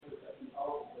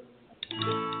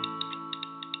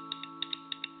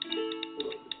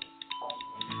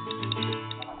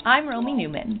I'm Romy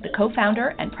Newman, the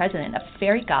co-founder and president of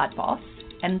Fairy God Boss,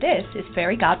 and this is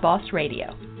Fairy God Boss Radio.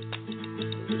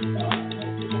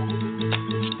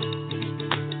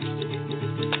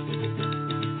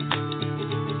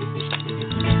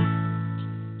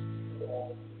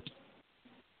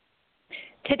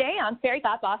 Today on Fairy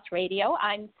God Boss Radio,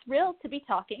 I'm thrilled to be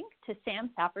talking to Sam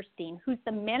Saperstein, who's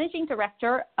the Managing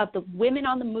Director of the Women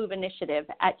on the Move initiative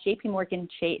at JPMorgan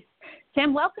Chase.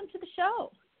 Sam, welcome to the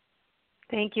show.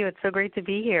 Thank you. It's so great to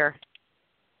be here.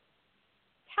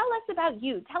 Tell us about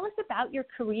you. Tell us about your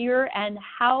career and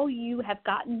how you have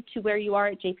gotten to where you are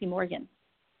at JPMorgan.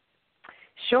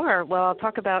 Sure. Well, I'll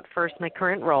talk about first my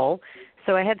current role.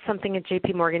 So I had something at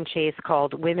JPMorgan Chase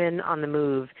called Women on the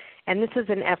Move, and this is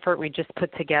an effort we just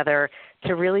put together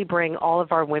to really bring all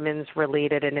of our women's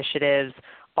related initiatives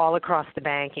all across the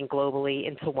bank and globally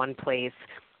into one place.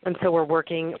 And so we're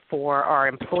working for our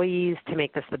employees to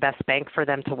make this the best bank for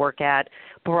them to work at,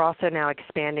 but we're also now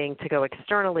expanding to go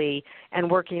externally and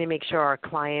working to make sure our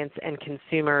clients and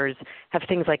consumers have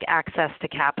things like access to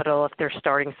capital if they're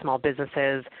starting small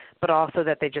businesses, but also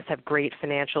that they just have great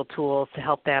financial tools to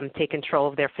help them take control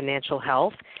of their financial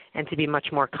health and to be much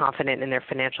more confident in their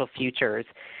financial futures.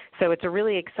 So it's a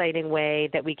really exciting way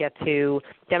that we get to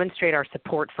demonstrate our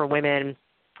support for women,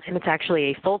 and it's actually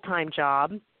a full-time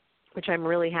job, which I'm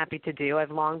really happy to do.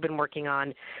 I've long been working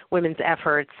on women's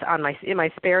efforts in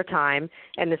my spare time,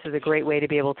 and this is a great way to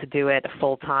be able to do it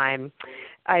full time.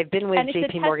 I've been with JPMorgan Chase.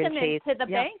 And it's a testament to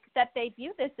the bank that they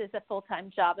view this as a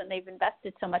full-time job, and they've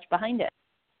invested so much behind it.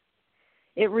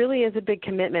 It really is a big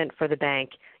commitment for the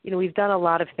bank. You know, we've done a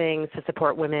lot of things to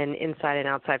support women inside and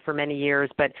outside for many years,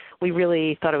 but we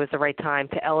really thought it was the right time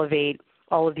to elevate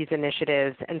all of these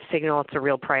initiatives and signal it's a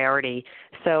real priority.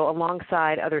 So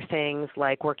alongside other things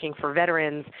like working for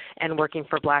veterans and working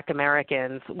for Black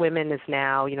Americans, women is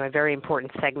now, a very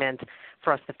important segment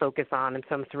for us to focus on, and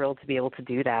so I'm thrilled to be able to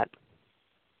do that.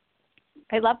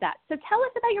 I love that. So tell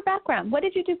us about your background. What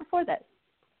did you do before this?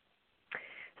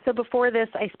 So before this,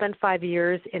 I spent 5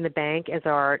 years in the bank as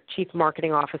our chief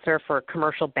marketing officer for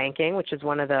commercial banking, which is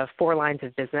one of the 4 lines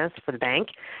of business for the bank.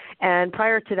 And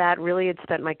prior to that, really had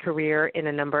spent my career in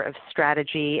a number of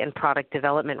strategy and product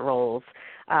development roles.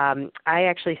 I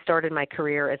actually started my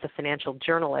career as a financial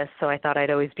journalist, so I thought I'd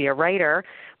always be a writer.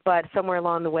 But somewhere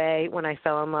along the way, when I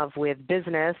fell in love with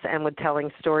business and with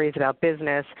telling stories about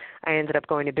business, I ended up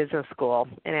going to business school.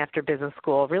 And after business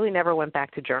school, really never went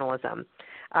back to journalism.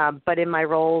 But in my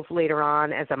roles later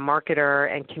on as a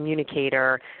marketer and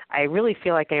communicator, I really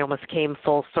feel like I almost came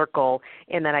full circle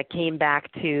in that I came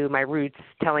back to my roots,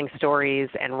 telling stories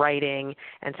and writing.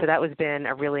 And so that has been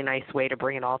a really nice way to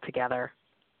bring it all together.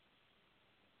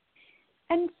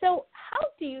 And so how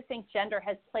do you think gender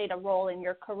has played a role in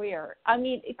your career? I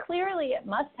mean, clearly it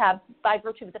must have, by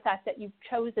virtue of the fact that you've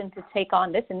chosen to take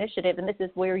on this initiative and this is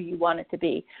where you want it to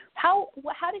be. How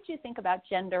did you think about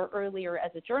gender earlier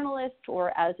as a journalist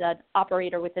or as an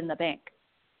operator within the bank?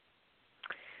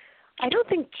 I don't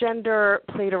think gender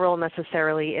played a role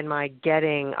necessarily in my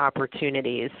getting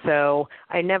opportunities. So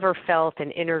I never felt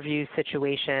in interview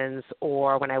situations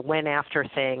or when I went after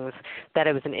things that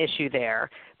it was an issue there.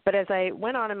 But as I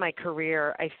went on in my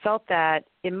career, I felt that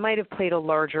it might have played a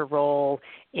larger role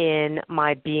in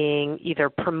my being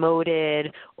either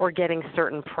promoted or getting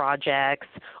certain projects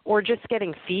or just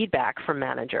getting feedback from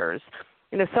managers.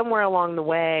 Somewhere along the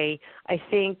way, I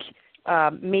think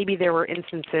maybe there were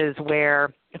instances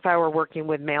where if I were working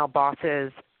with male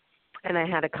bosses and I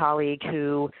had a colleague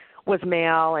who was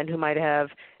male and who might have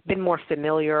been more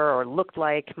familiar or looked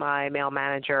like my male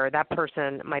manager, that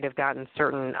person might have gotten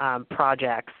certain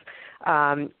projects.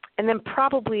 And then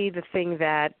probably the thing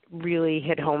that really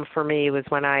hit home for me was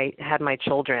when I had my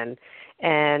children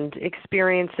and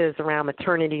experiences around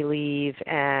maternity leave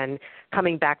and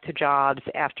coming back to jobs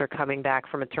after coming back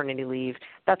from maternity leave.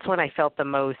 That's when I felt the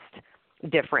most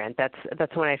different.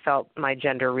 That's when I felt my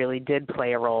gender really did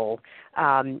play a role.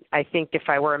 I think if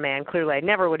I were a man, clearly I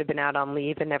never would have been out on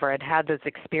leave and never had those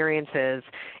experiences,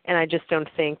 and I just don't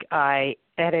think I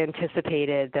had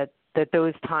anticipated that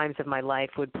those times of my life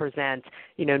would present,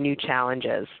 new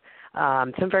challenges. So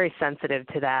I'm very sensitive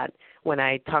to that when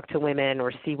I talk to women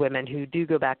or see women who do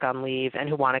go back on leave and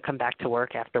who want to come back to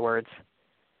work afterwards.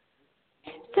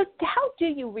 So how do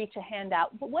you reach a hand out?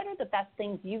 What are the best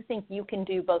things you think you can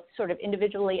do both sort of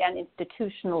individually and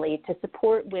institutionally to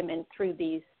support women through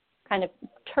these kind of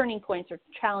turning points or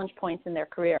challenge points in their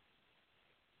career?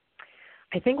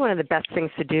 I think one of the best things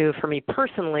to do for me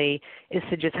personally is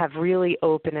to just have really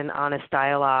open and honest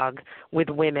dialogue with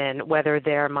women, whether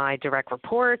they're my direct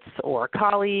reports or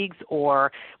colleagues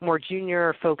or more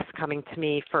junior folks coming to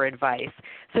me for advice.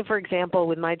 So, for example,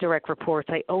 with my direct reports,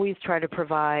 I always try to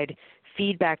provide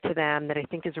feedback to them that I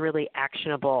think is really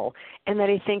actionable and that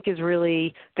I think is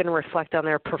really going to reflect on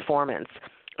their performance.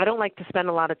 I don't like to spend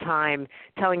a lot of time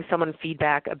telling someone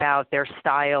feedback about their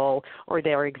style or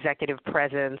their executive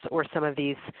presence or some of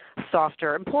these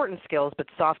softer, important skills, but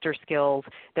softer skills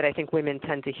that I think women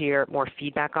tend to hear more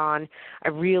feedback on. I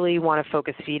really want to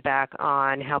focus feedback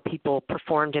on how people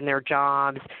performed in their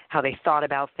jobs, how they thought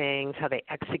about things, how they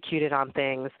executed on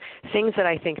things that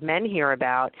I think men hear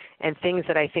about, and things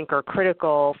that I think are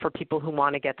critical for people who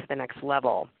want to get to the next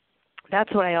level.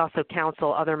 That's what I also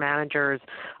counsel other managers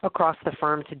across the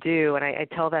firm to do, and I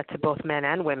tell that to both men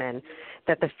and women,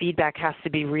 that the feedback has to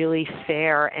be really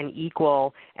fair and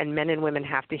equal, and men and women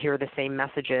have to hear the same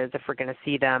messages if we're going to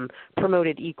see them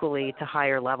promoted equally to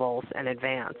higher levels and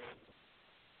advance.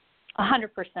 100%.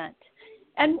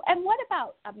 And what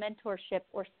about a mentorship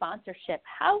or sponsorship?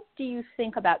 How do you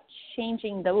think about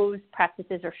changing those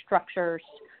practices or structures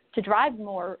to drive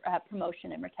more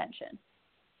promotion and retention?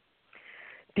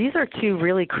 These are two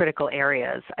really critical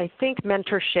areas. I think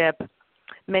mentorship,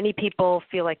 many people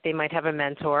feel like they might have a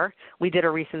mentor. We did a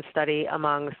recent study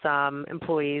among some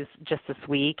employees just this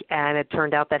week, and it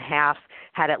turned out that half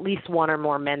had at least one or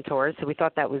more mentors, so we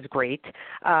thought that was great.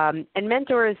 And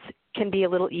mentors can be a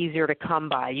little easier to come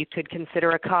by. You could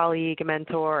consider a colleague, a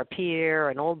mentor, a peer,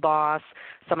 an old boss,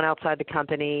 someone outside the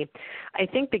company. I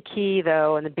think the key,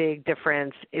 though, and the big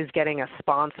difference is getting a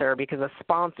sponsor, because a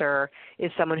sponsor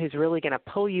is someone who's really going to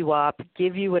pull you up,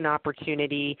 give you an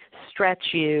opportunity, stretch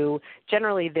you.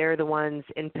 Generally, they're the ones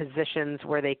in positions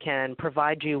where they can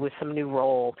provide you with some new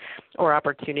role or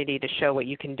opportunity to show what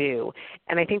you can do.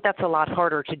 And I think that's a lot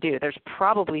harder to do. There's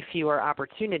probably fewer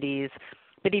opportunities,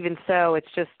 but even so, it's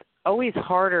just always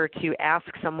harder to ask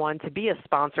someone to be a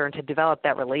sponsor and to develop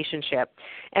that relationship.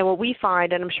 And what we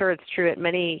find, and I'm sure it's true at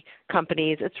many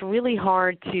companies, it's really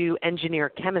hard to engineer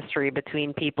chemistry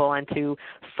between people and to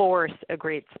force a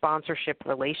great sponsorship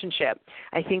relationship.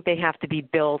 I think they have to be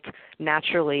built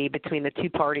naturally between the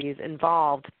two parties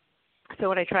involved. So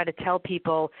what I try to tell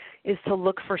people is to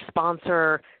look for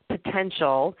sponsor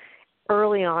potential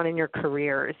early on in your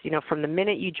careers, from the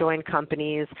minute you join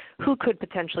companies, who could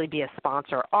potentially be a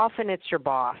sponsor. Often it's your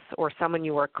boss or someone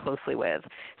you work closely with.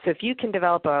 So if you can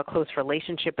develop a close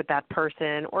relationship with that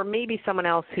person, or maybe someone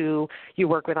else who you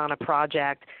work with on a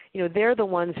project, they're the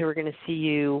ones who are going to see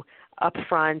you up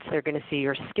front. They're going to see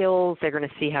your skills. They're going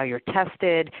to see how you're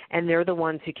tested, and they're the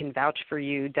ones who can vouch for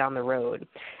you down the road.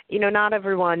 Not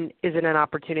everyone is in an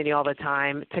opportunity all the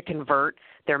time to convert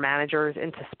their managers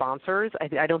into sponsors.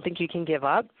 I don't think you can give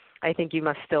up. I think you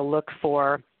must still look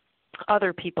for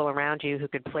other people around you who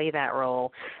could play that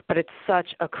role, but it's such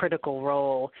a critical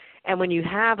role. And when you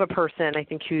have a person, I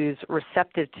think, who's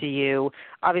receptive to you,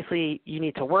 obviously you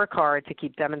need to work hard to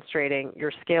keep demonstrating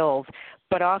your skills,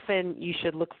 but often you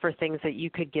should look for things that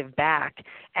you could give back.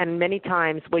 And many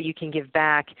times what you can give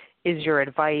back is your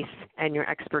advice and your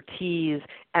expertise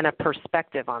and a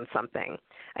perspective on something.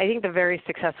 I think the very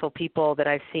successful people that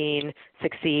I've seen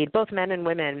succeed, both men and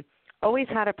women, always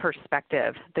had a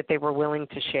perspective that they were willing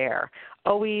to share,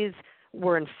 always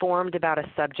were informed about a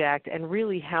subject and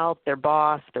really helped their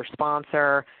boss, their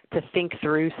sponsor, to think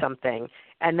through something.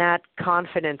 And that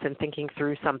confidence in thinking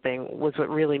through something was what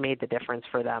really made the difference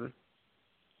for them.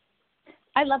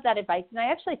 I love that advice, and I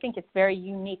actually think it's very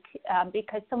unique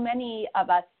because so many of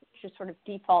us just sort of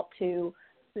default to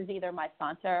who's either my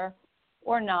sponsor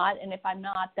or not, and if I'm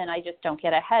not, then I just don't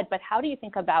get ahead. But how do you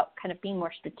think about kind of being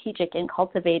more strategic in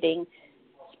cultivating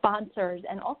sponsors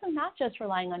and also not just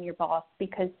relying on your boss?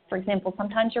 Because, for example,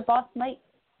 sometimes your boss might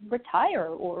retire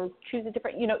or choose a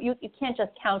different, you can't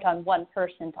just count on one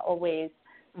person to always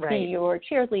be your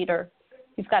cheerleader.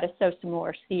 You've got to sow some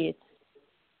more seeds.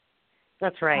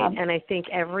 That's right. And I think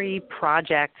every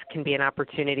project can be an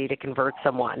opportunity to convert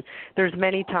someone. There's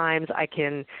many times I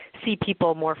can see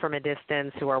people more from a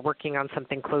distance who are working on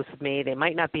something close with me. They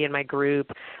might not be in my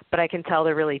group, but I can tell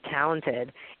they're really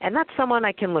talented. And that's someone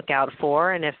I can look out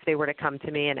for. And if they were to come to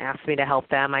me and ask me to help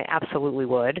them, I absolutely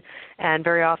would. And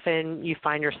very often you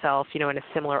find yourself, in a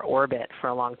similar orbit for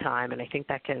a long time. And I think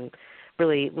that can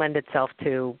really lend itself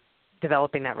to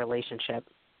developing that relationship.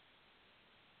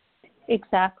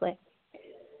 Exactly.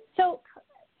 So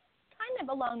kind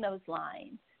of along those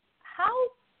lines,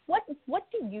 what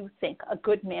do you think a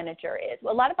good manager is?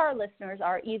 Well, a lot of our listeners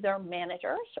are either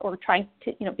managers or trying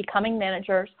to, becoming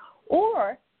managers,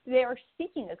 or they're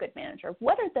seeking a good manager,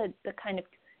 what are the kind of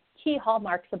key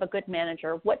hallmarks of a good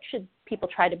manager? What should people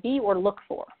try to be or look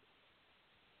for?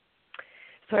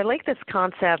 So I like this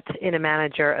concept in a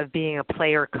manager of being a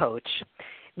player coach,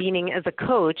 meaning as a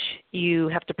coach, you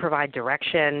have to provide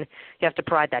direction, you have to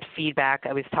provide that feedback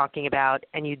I was talking about,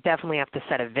 and you definitely have to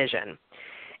set a vision.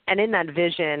 And in that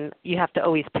vision, you have to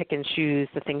always pick and choose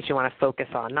the things you want to focus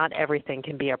on. Not everything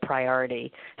can be a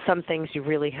priority. Some things you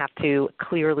really have to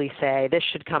clearly say, this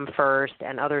should come first,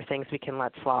 and other things we can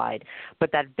let slide.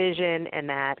 But that vision and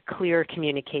that clear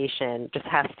communication just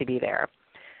has to be there.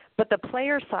 But the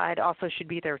player side also should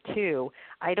be there too.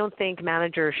 I don't think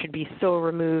managers should be so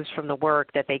removed from the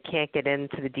work that they can't get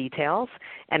into the details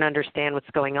and understand what's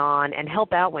going on and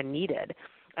help out when needed.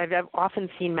 I've often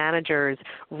seen managers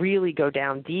really go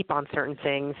down deep on certain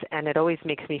things, and it always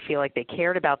makes me feel like they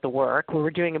cared about the work. We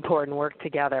were doing important work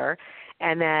together,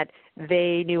 and that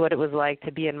they knew what it was like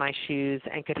to be in my shoes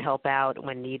and could help out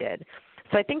when needed.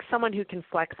 So I think someone who can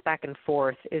flex back and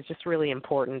forth is just really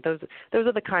important. Those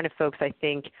are the kind of folks I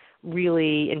think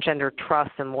really engender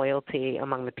trust and loyalty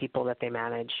among the people that they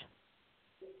manage.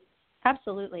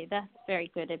 Absolutely. That's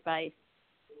very good advice.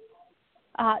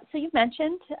 So you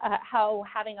mentioned how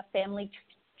having a family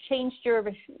changed your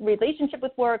relationship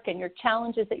with work and your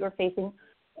challenges that you're facing.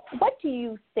 What do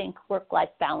you think work-life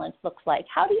balance looks like?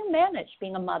 How do you manage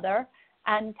being a mother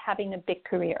and having a big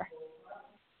career?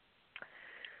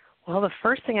 Well, the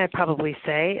first thing I'd probably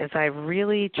say is I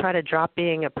really try to drop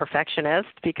being a perfectionist,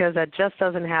 because that just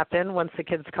doesn't happen once the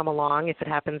kids come along, if it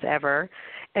happens ever.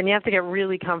 And you have to get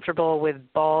really comfortable with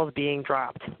balls being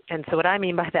dropped. And so what I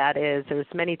mean by that is there's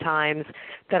many times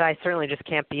that I certainly just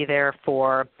can't be there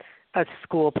for a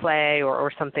school play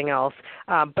or something else.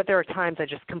 But there are times I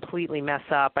just completely mess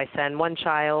up. I send one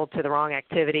child to the wrong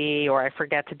activity, or I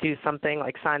forget to do something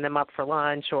like sign them up for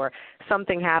lunch, or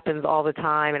something happens all the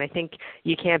time. And I think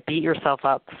you can't beat yourself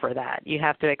up for that. You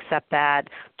have to accept that,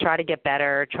 try to get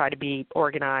better, try to be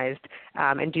organized,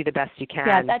 and do the best you can.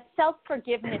 Yeah, that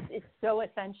self-forgiveness is so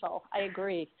essential. I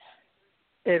agree.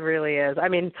 It really is. I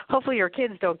mean, hopefully your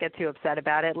kids don't get too upset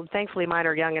about it. Thankfully, mine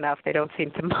are young enough; they don't seem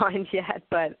to mind yet.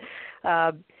 But,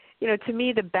 to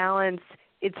me, the balance,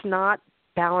 it's not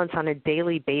balance on a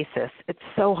daily basis. It's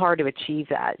so hard to achieve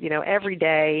that. Every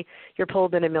day you're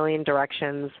pulled in a million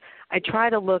directions. I try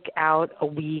to look out a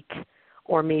week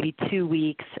or maybe 2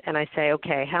 weeks, and I say,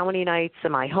 okay, how many nights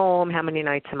am I home? How many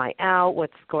nights am I out?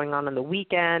 What's going on the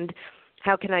weekend?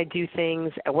 How can I do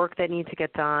things at work that need to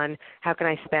get done? How can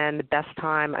I spend the best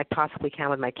time I possibly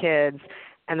can with my kids?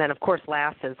 And then, of course,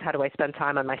 last is how do I spend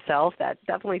time on myself? That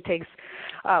definitely takes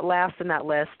last in that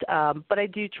list. But I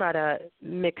do try to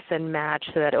mix and match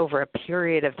so that over a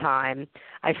period of time,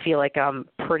 I feel like I'm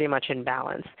pretty much in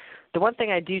balance. The one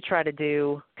thing I do try to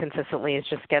do consistently is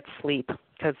just get sleep,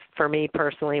 because for me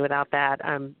personally, without that,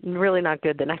 I'm really not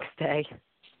good the next day.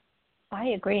 I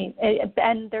agree.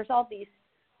 And there's all these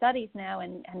studies now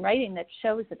and writing that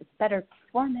shows that it's better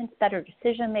performance, better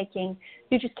decision making.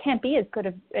 You just can't be as good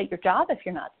at your job if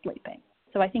you're not sleeping.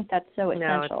 So I think that's so essential.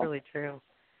 No, it's really true.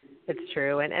 It's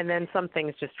true. And then some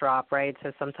things just drop, right?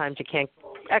 So sometimes you can't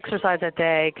exercise that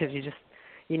day because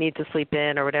you need to sleep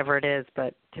in or whatever it is.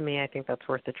 But to me, I think that's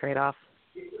worth the trade-off.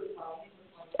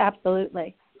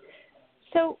 Absolutely.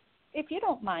 So if you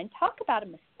don't mind, talk about a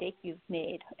mistake you've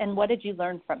made and what did you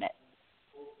learn from it?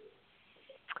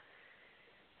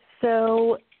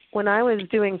 So when I was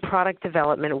doing product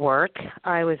development work,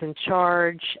 I was in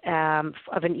charge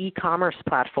of an e-commerce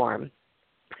platform.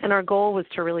 And our goal was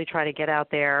to really try to get out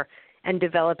there and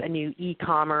develop a new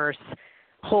e-commerce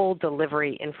whole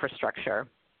delivery infrastructure.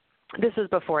 This was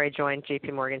before I joined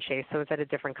JPMorgan Chase, so I was at a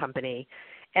different company.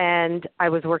 And I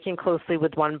was working closely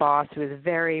with one boss who was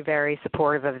very, very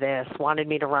supportive of this, wanted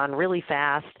me to run really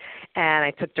fast, and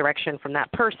I took direction from that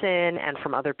person and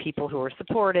from other people who were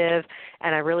supportive,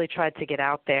 and I really tried to get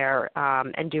out there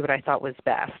and do what I thought was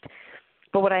best.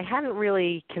 But what I hadn't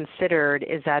really considered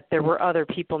is that there were other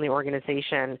people in the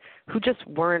organization who just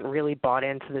weren't really bought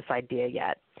into this idea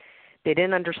yet. They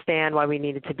didn't understand why we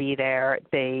needed to be there.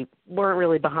 They weren't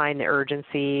really behind the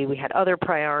urgency. We had other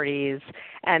priorities.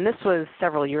 And this was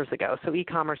several years ago, so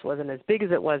e-commerce wasn't as big as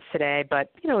it was today,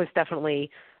 but, it's definitely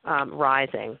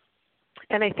rising.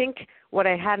 And I think what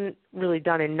I hadn't really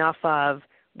done enough of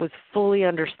was fully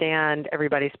understand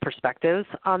everybody's perspectives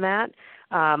on that.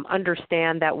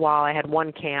 Understand that while I had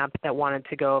one camp that wanted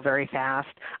to go very fast,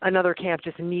 another camp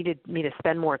just needed me to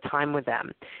spend more time with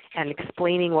them and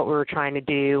explaining what we were trying to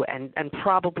do and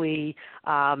probably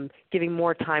giving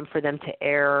more time for them to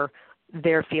air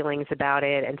their feelings about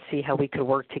it and see how we could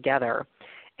work together.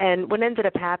 And what ended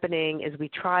up happening is we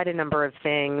tried a number of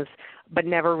things, but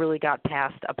never really got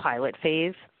past a pilot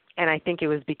phase. And I think it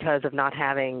was because of not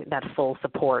having that full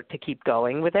support to keep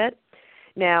going with it.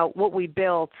 Now, what we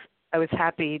built, I was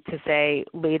happy to say,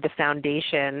 laid the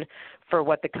foundation for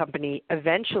what the company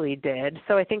eventually did.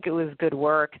 So I think it was good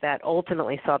work that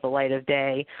ultimately saw the light of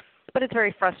day. But it's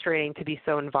very frustrating to be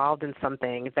so involved in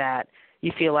something that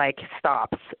you feel like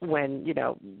stops when,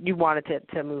 you wanted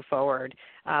to move forward.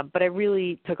 But I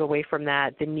really took away from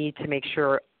that the need to make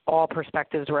sure all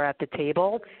perspectives were at the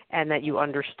table and that you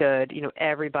understood,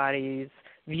 everybody's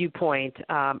viewpoint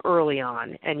early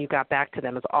on, and you got back to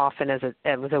them as often as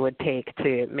it would take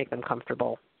to make them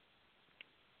comfortable.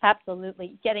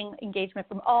 Absolutely. Getting engagement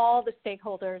from all the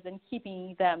stakeholders and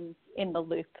keeping them in the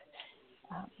loop.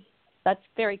 That's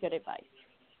very good advice.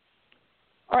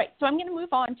 All right, so I'm going to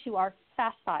move on to our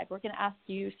Fast Five. We're going to ask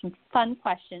you some fun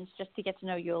questions just to get to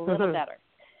know you a little better.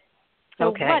 So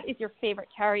okay. What is your favorite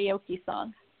karaoke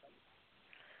song?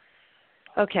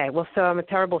 Okay, well, so I'm a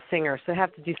terrible singer, so I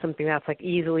have to do something that's like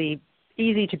easy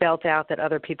to belt out that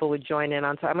other people would join in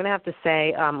on. So I'm going to have to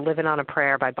say Living on a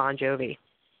Prayer by Bon Jovi.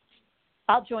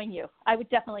 I'll join you. I would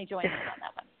definitely join in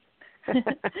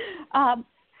on that one.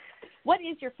 What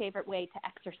is your favorite way to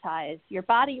exercise, your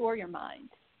body or your mind?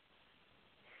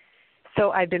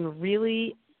 So I've been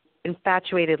really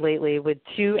infatuated lately with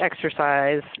two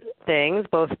exercise things,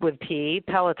 both with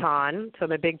Peloton. So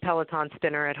I'm a big Peloton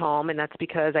spinner at home, and that's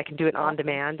because I can do it on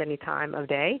demand any time of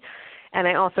day. And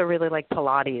I also really like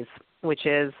Pilates, which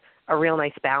is a real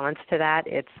nice balance to that.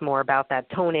 It's more about that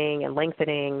toning and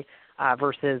lengthening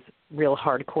versus real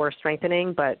hardcore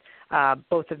strengthening. But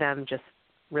both of them just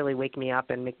really wake me up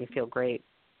and make me feel great.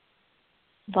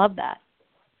 Love that.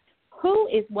 Who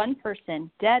is one person,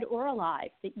 dead or alive,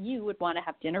 that you would want to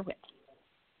have dinner with?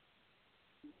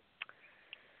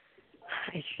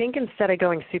 I think instead of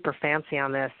going super fancy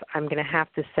on this, I'm going to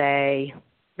have to say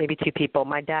maybe two people,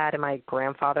 my dad and my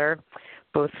grandfather,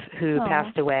 both who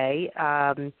passed away.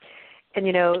 And,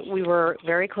 we were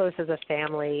very close as a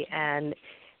family, and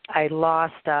I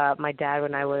lost my dad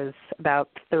when I was about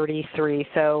 33,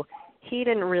 so he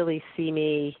didn't really see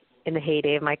me in the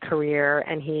heyday of my career,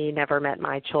 and he never met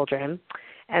my children.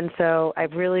 And so I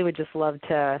really would just love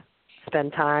to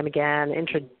spend time again,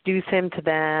 introduce him to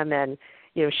them, and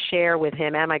share with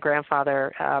him and my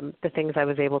grandfather the things I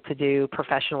was able to do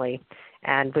professionally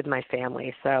and with my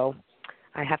family. So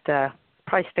I have to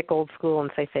probably stick old school and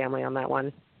say family on that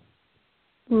one.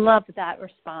 Love that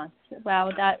response.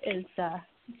 Wow, that is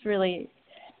it's really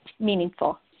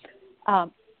meaningful.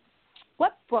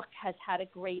 What book has had a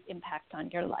great impact on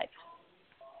your life?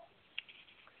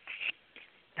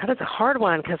 That is a hard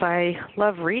one because I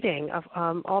love reading of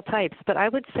all types. But I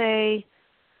would say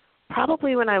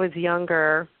probably when I was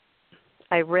younger,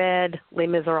 I read Les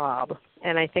Miserables.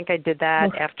 And I think I did that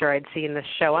after I'd seen the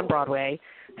show on Broadway.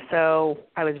 So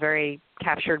I was very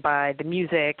captured by the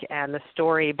music and the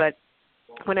story. But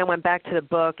when I went back to the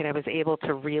book and I was able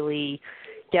to really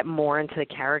get more into the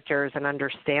characters and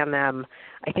understand them,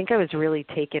 I think I was really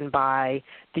taken by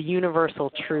the universal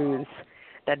truths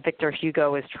that Victor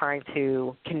Hugo is trying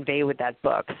to convey with that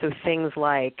book. So things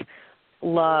like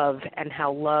love and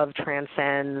how love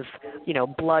transcends,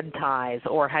 blood ties,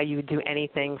 or how you would do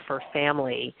anything for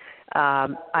family.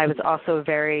 I was also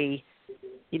very,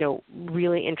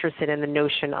 really interested in the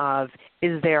notion of,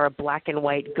 is there a black and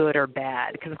white good or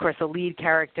bad? Because, of course, the lead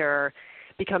character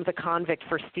becomes a convict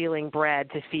for stealing bread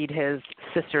to feed his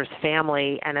sister's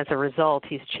family, and as a result,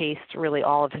 he's chased really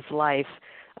all of his life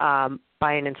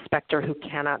by an inspector who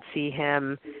cannot see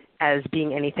him as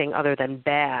being anything other than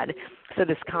bad. So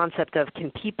this concept of,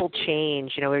 can people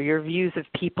change? Are your views of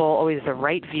people always the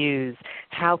right views?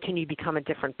 How can you become a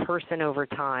different person over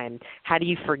time? How do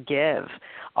you forgive?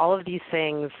 All of these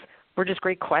things were just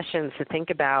great questions to think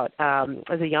about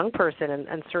as a young person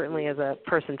and certainly as a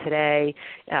person today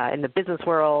in the business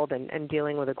world and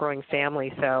dealing with a growing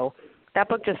family. So that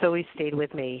book just always stayed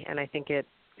with me, and I think it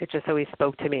just always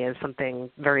spoke to me as something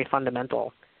very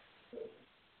fundamental.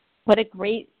 What a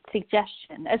great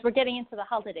suggestion. As we're getting into the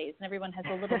holidays and everyone has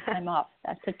a little time off,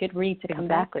 that's a good read to come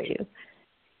back to.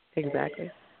 Exactly.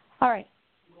 All right.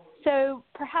 So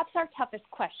perhaps our toughest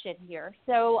question here.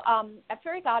 So at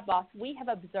Fairy God Boss, we have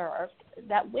observed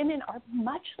that women are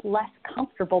much less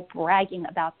comfortable bragging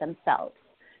about themselves.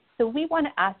 So we want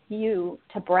to ask you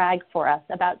to brag for us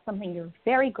about something you're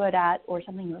very good at or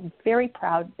something you're very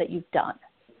proud that you've done.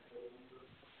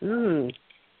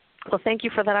 Well, thank you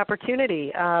for that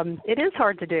opportunity. It is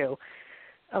hard to do.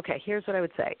 Okay, here's what I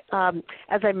would say.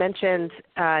 As I mentioned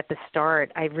at the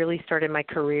start, I really started my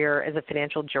career as a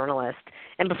financial journalist,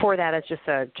 and before that as just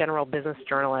a general business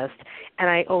journalist, and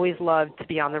I always loved to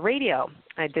be on the radio.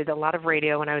 I did a lot of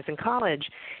radio when I was in college,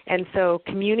 and so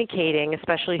communicating,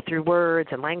 especially through words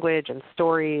and language and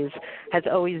stories, has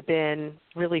always been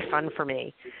really fun for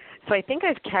me. So I think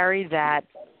I've carried that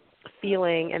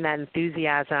feeling and that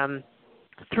enthusiasm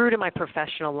through to my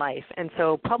professional life. And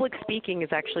so public speaking is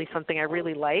actually something I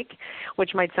really like,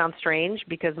 which might sound strange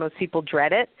because most people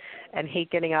dread it and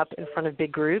hate getting up in front of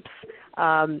big groups.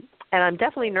 And I'm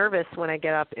definitely nervous when I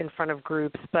get up in front of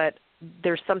groups, but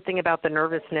there's something about the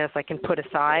nervousness I can put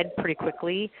aside pretty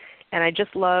quickly. And I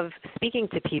just love speaking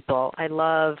to people. I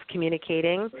love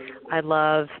communicating. I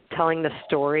love telling the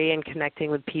story and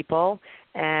connecting with people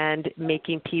and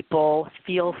making people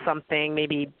feel something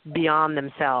maybe beyond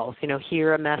themselves,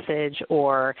 hear a message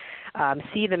or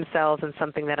see themselves in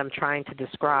something that I'm trying to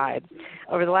describe.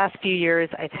 Over the last few years,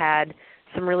 I've had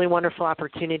some really wonderful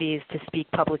opportunities to speak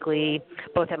publicly,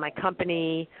 both at my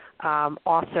company,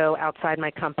 also outside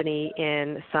my company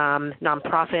in some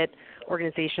nonprofit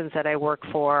organizations that I work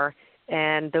for,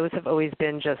 and those have always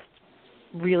been just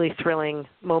really thrilling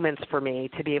moments for me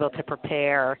to be able to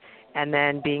prepare and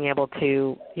then being able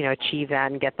to, achieve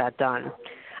that and get that done.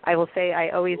 I will say I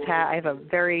have a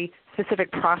very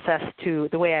specific process to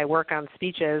the way I work on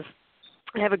speeches.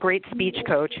 I have a great speech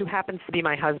coach who happens to be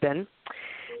my husband.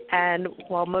 And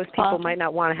while most people might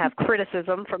not want to have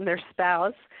criticism from their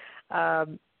spouse,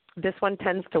 this one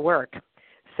tends to work.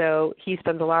 So he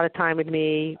spends a lot of time with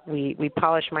me. We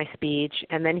polish my speech,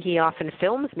 and then he often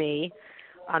films me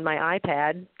on my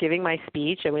iPad giving my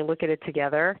speech, and we look at it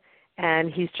together.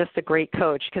 And he's just a great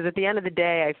coach because at the end of the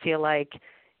day, I feel like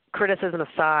criticism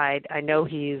aside, I know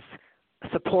he's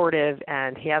supportive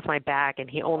and he has my back and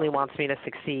he only wants me to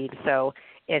succeed. So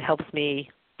it helps me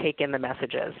take in the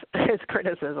messages, his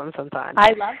criticism sometimes. I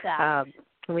love that.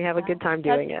 And we have a good time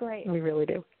doing it. Great. We really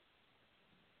do.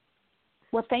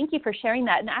 Well, thank you for sharing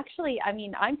that. And actually,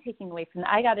 I'm taking away from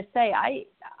that. I got to say,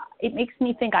 it makes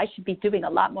me think I should be doing a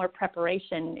lot more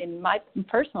preparation in my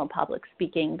personal public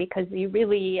speaking because you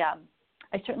really,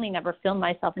 I certainly never film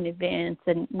myself in advance.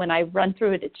 And when I run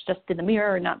through it, it's just in the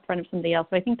mirror, not in front of somebody else.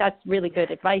 So I think that's really good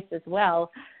advice as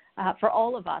well for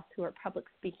all of us who are public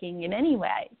speaking in any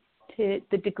way, to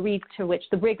the degree to which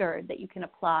the rigor that you can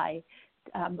apply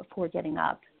before getting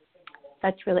up.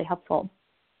 That's really helpful.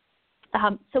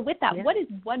 So with that, What is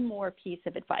one more piece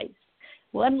of advice?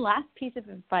 One last piece of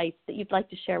advice that you'd like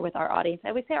to share with our audience?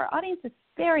 I would say our audience is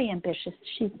very ambitious.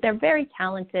 They're very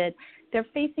talented. They're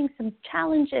facing some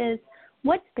challenges.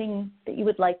 What's thing that you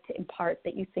would like to impart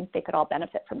that you think they could all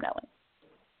benefit from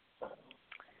knowing?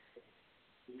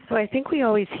 So I think we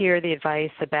always hear the advice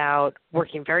about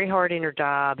working very hard in your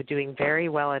job, doing very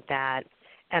well at that.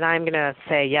 And I'm going to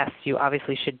say, yes, you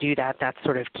obviously should do that. That's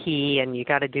sort of key, and you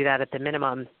got to do that at the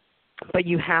minimum. But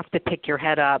you have to pick your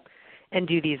head up and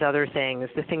do these other things,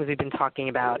 the things we've been talking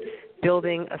about.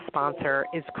 Building a sponsor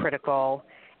is critical,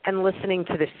 and listening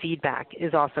to the feedback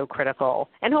is also critical.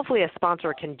 And hopefully a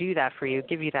sponsor can do that for you,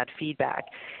 give you that feedback.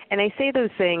 And I say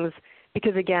those things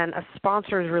because, again, a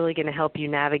sponsor is really going to help you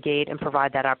navigate and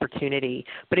provide that opportunity.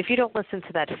 But if you don't listen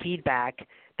to that feedback,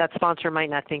 that sponsor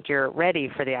might not think you're ready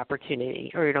for the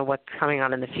opportunity or, what's coming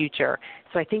on in the future.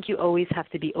 So I think you always have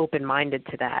to be open-minded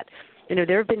to that.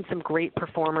 There have been some great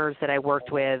performers that I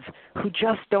worked with who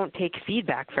just don't take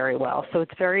feedback very well. So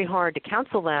it's very hard to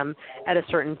counsel them at a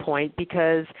certain point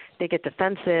because they get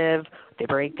defensive, they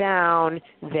break down,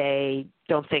 they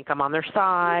don't think I'm on their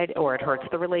side, or it hurts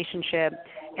the relationship.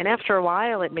 And after a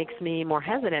while, it makes me more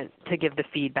hesitant to give the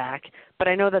feedback. But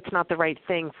I know that's not the right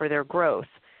thing for their growth.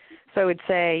 So I would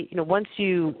say, once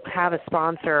you have a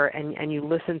sponsor and you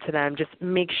listen to them, just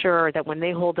make sure that when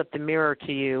they hold up the mirror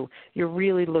to you, you're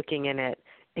really looking in it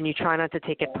and you try not to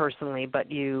take it personally,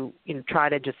 but you try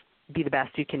to just be the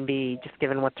best you can be, just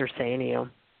given what they're saying to you.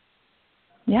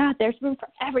 Yeah, there's room for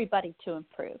everybody to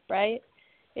improve, right?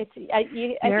 I think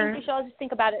you should all just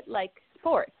think about it like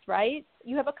sports, right?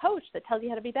 You have a coach that tells you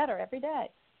how to be better every day.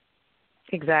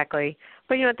 Exactly.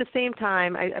 But, at the same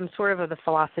time, I'm sort of the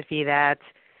philosophy that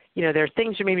there are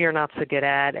things maybe you're not so good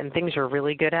at and things you're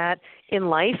really good at. In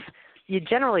life, you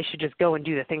generally should just go and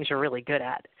do the things you're really good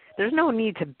at. There's no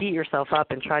need to beat yourself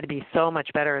up and try to be so much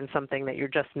better in something that you're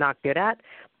just not good at,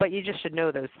 but you just should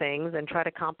know those things and try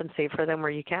to compensate for them where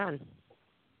you can.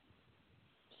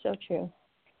 So true.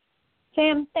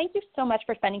 Sam, thank you so much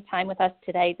for spending time with us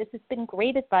today. This has been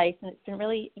great advice, and it's been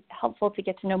really helpful to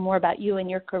get to know more about you and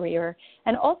your career,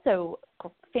 and also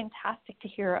fantastic to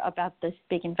hear about this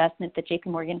big investment that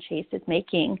JPMorgan Chase is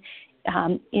making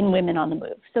in Women on the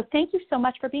Move. So thank you so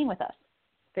much for being with us.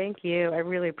 Thank you. I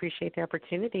really appreciate the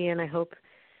opportunity, and I hope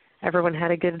everyone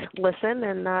had a good listen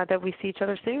and that we see each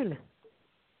other soon.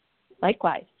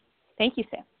 Likewise. Thank you,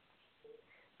 Sam.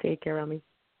 Take care, Rami.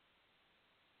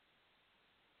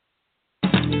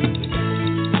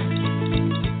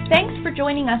 Thanks for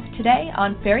joining us today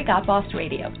on Fairy God Boss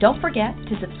Radio. Don't forget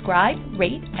to subscribe,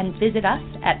 rate, and visit us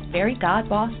at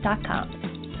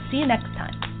fairygodboss.com. See you next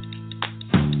time.